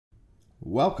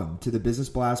Welcome to the Business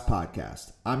Blast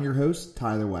Podcast. I'm your host,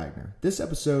 Tyler Wagner. This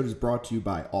episode is brought to you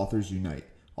by Authors Unite.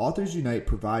 Authors Unite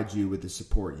provides you with the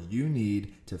support you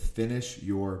need to finish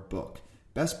your book.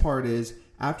 Best part is,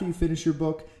 after you finish your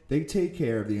book, they take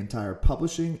care of the entire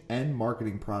publishing and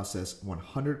marketing process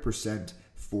 100%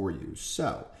 for you.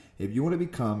 So, if you want to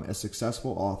become a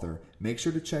successful author, make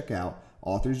sure to check out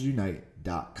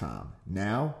authorsunite.com.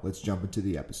 Now, let's jump into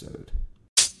the episode.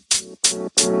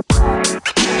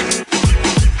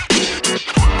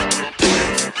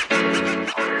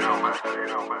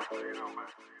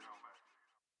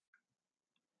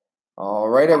 All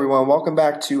right, everyone. Welcome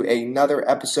back to another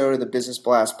episode of the Business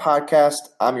Blast Podcast.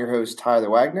 I'm your host, Tyler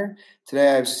Wagner. Today,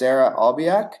 I have Sarah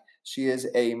Albiak. She is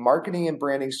a marketing and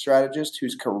branding strategist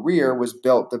whose career was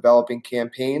built developing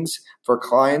campaigns for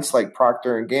clients like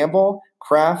Procter & Gamble,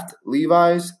 Kraft,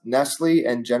 Levi's, Nestle,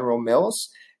 and General Mills.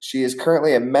 She is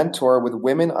currently a mentor with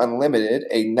Women Unlimited,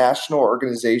 a national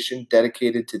organization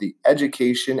dedicated to the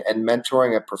education and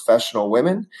mentoring of professional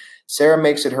women. Sarah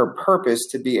makes it her purpose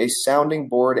to be a sounding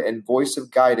board and voice of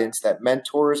guidance that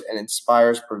mentors and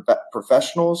inspires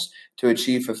professionals to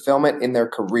achieve fulfillment in their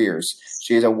careers.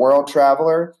 She is a world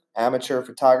traveler, amateur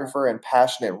photographer, and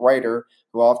passionate writer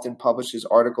who often publishes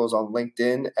articles on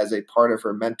LinkedIn as a part of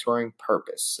her mentoring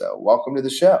purpose. So welcome to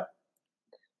the show.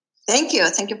 Thank you.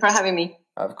 Thank you for having me.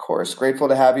 Of course. Grateful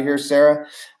to have you here, Sarah.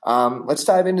 Let's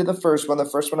dive into the first one. The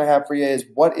first one I have for you is,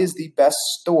 what is the best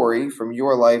story from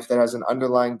your life that has an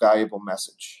underlying valuable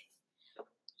message?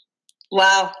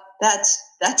 Wow, that's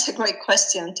a great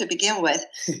question to begin with.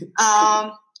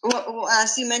 Well,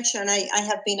 as you mentioned, I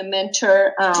have been a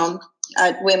mentor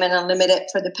at Women Unlimited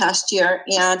for the past year,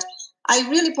 and I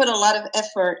really put a lot of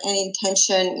effort and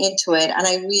intention into it, and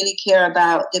I really care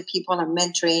about the people I'm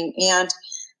mentoring. And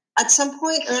at some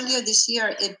point earlier this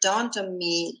year, it dawned on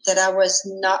me that I was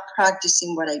not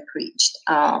practicing what I preached.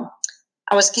 I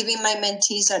was giving my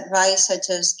mentees advice such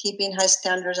as keeping high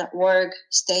standards at work,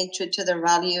 staying true to their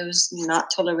values, not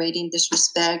tolerating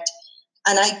disrespect.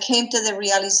 And I came to the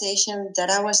realization that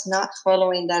I was not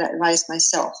following that advice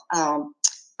myself.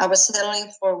 I was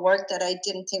settling for work that I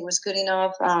didn't think was good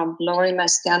enough, lowering my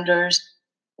standards,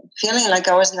 feeling like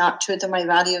I was not true to my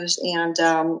values, and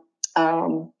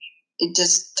it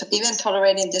just even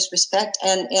tolerating disrespect,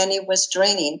 and it was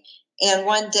draining. And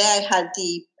one day I had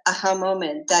the aha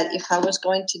moment that if I was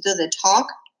going to do the talk,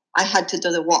 I had to do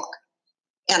the walk.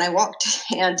 And I walked.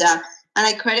 And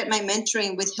I credit my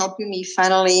mentoring with helping me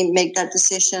finally make that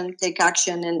decision, take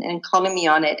action, and calling me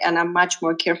on it. And I'm much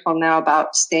more careful now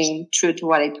about staying true to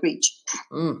what I preach.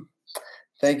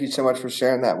 Thank you so much for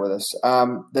sharing that with us.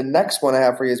 The next one I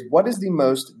have for you is, what is the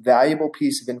most valuable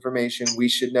piece of information we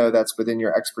should know that's within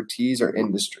your expertise or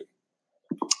industry?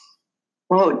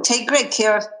 Well, take great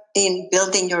care in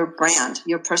building your brand,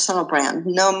 your personal brand,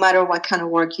 no matter what kind of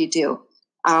work you do.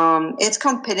 It's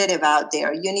competitive out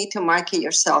there. You need to market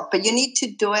yourself, but you need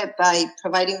to do it by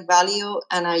providing value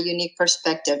and a unique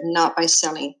perspective, not by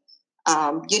selling.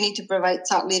 You need to provide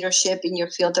thought leadership in your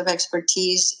field of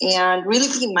expertise and really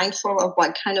be mindful of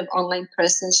what kind of online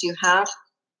presence you have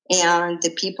and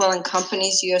the people and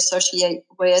companies you associate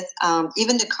with,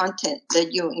 even the content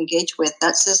that you engage with.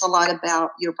 That says a lot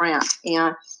about your brand.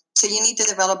 And so you need to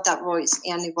develop that voice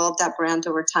and evolve that brand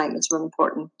over time. It's really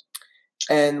important.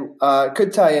 And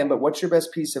could tie in, but what's your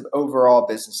best piece of overall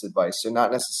business advice? So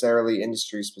not necessarily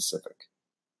industry specific.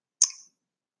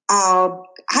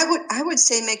 I would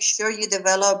say make sure you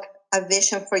develop a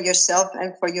vision for yourself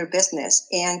and for your business,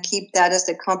 and keep that as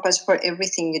the compass for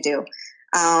everything you do.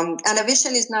 And a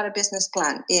vision is not a business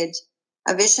plan.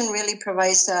 A vision really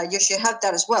provides, you should have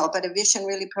that as well, but a vision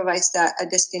really provides that a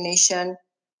destination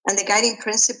and the guiding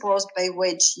principles by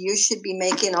which you should be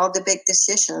making all the big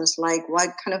decisions, like what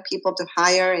kind of people to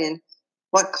hire and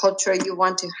what culture you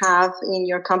want to have in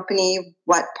your company,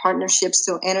 what partnerships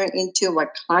to enter into,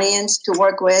 what clients to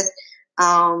work with.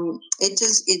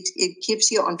 It keeps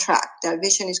you on track. That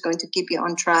vision is going to keep you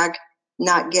on track,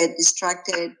 not get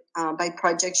distracted by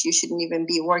projects you shouldn't even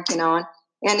be working on.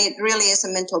 And it really is a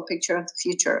mental picture of the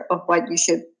future of what you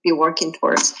should be working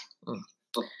towards.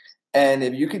 And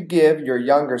if you could give your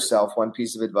younger self one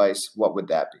piece of advice, what would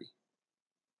that be?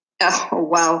 Oh,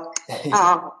 wow.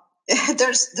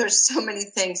 There's so many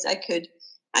things I could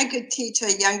teach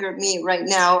a younger me right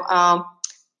now.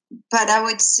 But I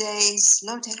would say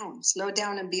slow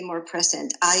down and be more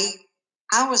present. I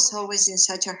was always in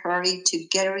such a hurry to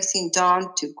get everything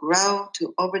done, to grow,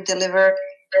 to over deliver.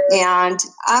 And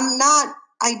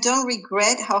I don't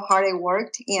regret how hard I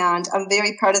worked, and I'm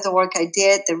very proud of the work I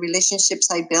did, the relationships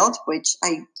I built, which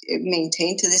I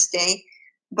maintain to this day.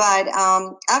 But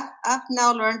I've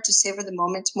now learned to savor the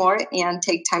moments more and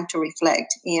take time to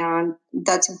reflect. And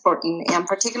that's important. And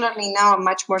particularly now, I'm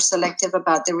much more selective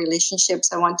about the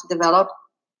relationships I want to develop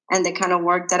and the kind of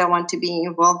work that I want to be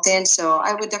involved in. So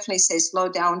I would definitely say slow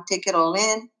down, take it all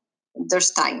in.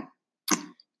 There's time.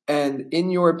 And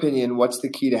in your opinion, what's the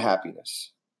key to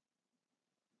happiness?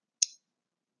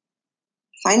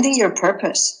 Finding your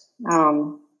purpose.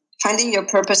 Finding your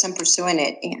purpose and pursuing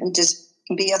it, and just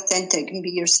be authentic and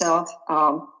be yourself.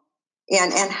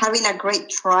 And having a great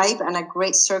tribe and a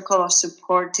great circle of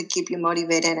support to keep you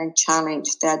motivated and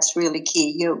challenged. That's really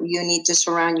key. You need to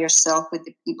surround yourself with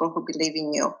the people who believe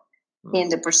in you in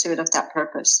the pursuit of that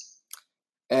purpose.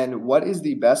 And what is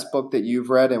the best book that you've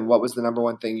read, and what was the number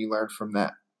one thing you learned from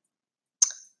that?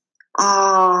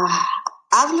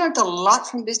 I've learned a lot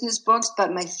from business books,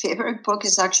 but my favorite book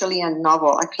is actually a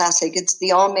novel, a classic. It's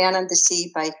The Old Man and the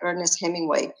Sea by Ernest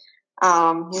Hemingway.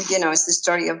 It's the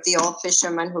story of the old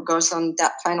fisherman who goes on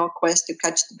that final quest to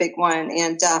catch the big one.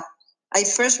 And I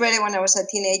first read it when I was a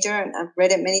teenager, and I've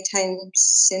read it many times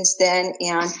since then.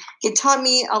 And it taught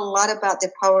me a lot about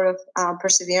the power of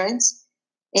perseverance.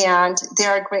 And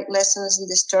there are great lessons in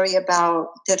the story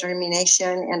about determination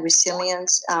and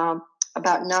resilience,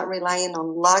 about not relying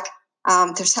on luck.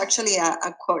 There's actually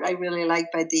a quote I really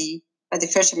like by the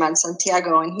fisherman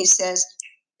Santiago, and he says,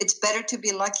 "It's better to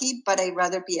be lucky, but I'd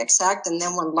rather be exact. And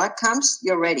then when luck comes,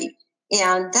 you're ready."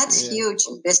 And that's huge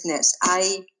in business.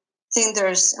 I think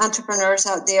there's entrepreneurs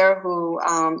out there who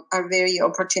are very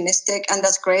opportunistic, and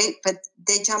that's great, but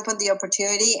they jump on the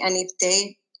opportunity. And if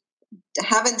they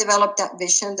haven't developed that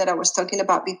vision that I was talking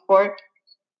about before,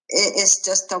 it's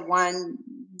just a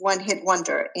one-hit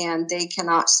wonder, and they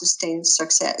cannot sustain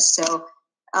success. So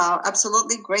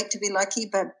absolutely great to be lucky,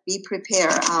 but be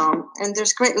prepared. And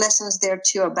there's great lessons there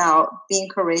too about being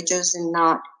courageous and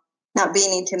not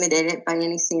being intimidated by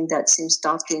anything that seems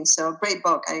daunting. So great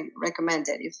book. I recommend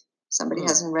it if somebody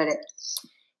hasn't read it.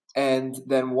 And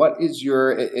then what is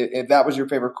if that was your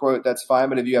favorite quote, that's fine.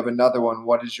 But if you have another one,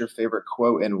 what is your favorite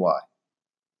quote and why?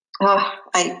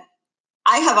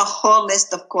 I have a whole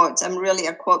list of quotes. I'm really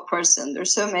a quote person.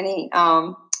 There's so many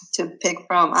to pick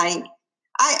from. I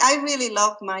really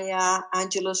love Maya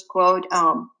Angelou's quote,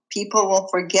 "People will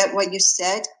forget what you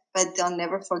said, but they'll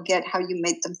never forget how you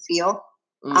made them feel."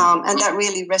 And that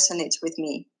really resonates with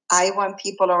me. I want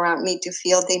people around me to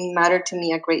feel they matter to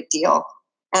me a great deal.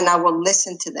 And I will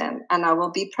listen to them, and I will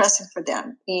be present for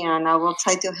them, and I will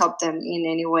try to help them in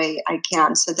any way I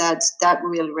can. So that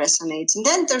really resonates. And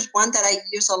then there's one that I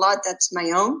use a lot that's my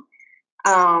own.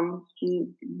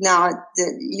 Nothing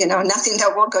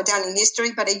that will go down in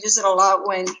history, but I use it a lot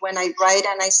when I write,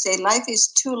 and I say, life is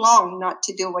too long not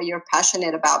to do what you're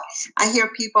passionate about. I hear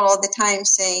people all the time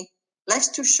saying, life's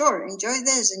too short, enjoy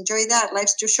this, enjoy that,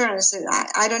 life's too short. And I said,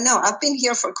 I don't know. I've been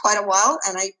here for quite a while,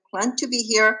 and I plan to be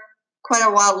here quite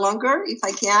a while longer if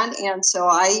I can. And so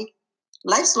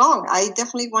life's long. I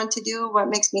definitely want to do what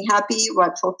makes me happy,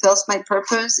 what fulfills my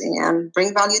purpose, and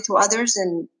bring value to others,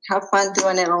 and have fun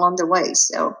doing it along the way.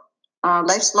 So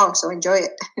life's long, so enjoy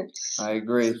it. I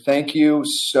agree. Thank you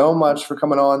so much for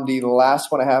coming on. The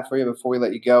last one I have for you before we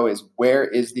let you go is, where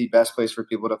is the best place for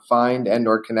people to find and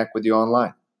or connect with you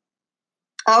online?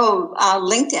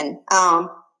 LinkedIn.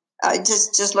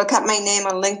 Just look up my name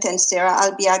on LinkedIn, Sarah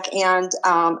Albiak, and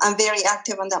I'm very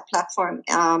active on that platform.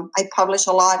 I publish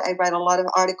a lot. I write a lot of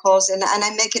articles, and I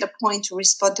make it a point to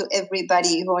respond to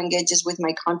everybody who engages with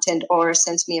my content or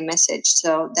sends me a message.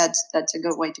 So that's a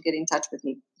good way to get in touch with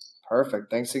me. Perfect.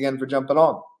 Thanks again for jumping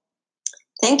on.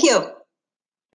 Thank you.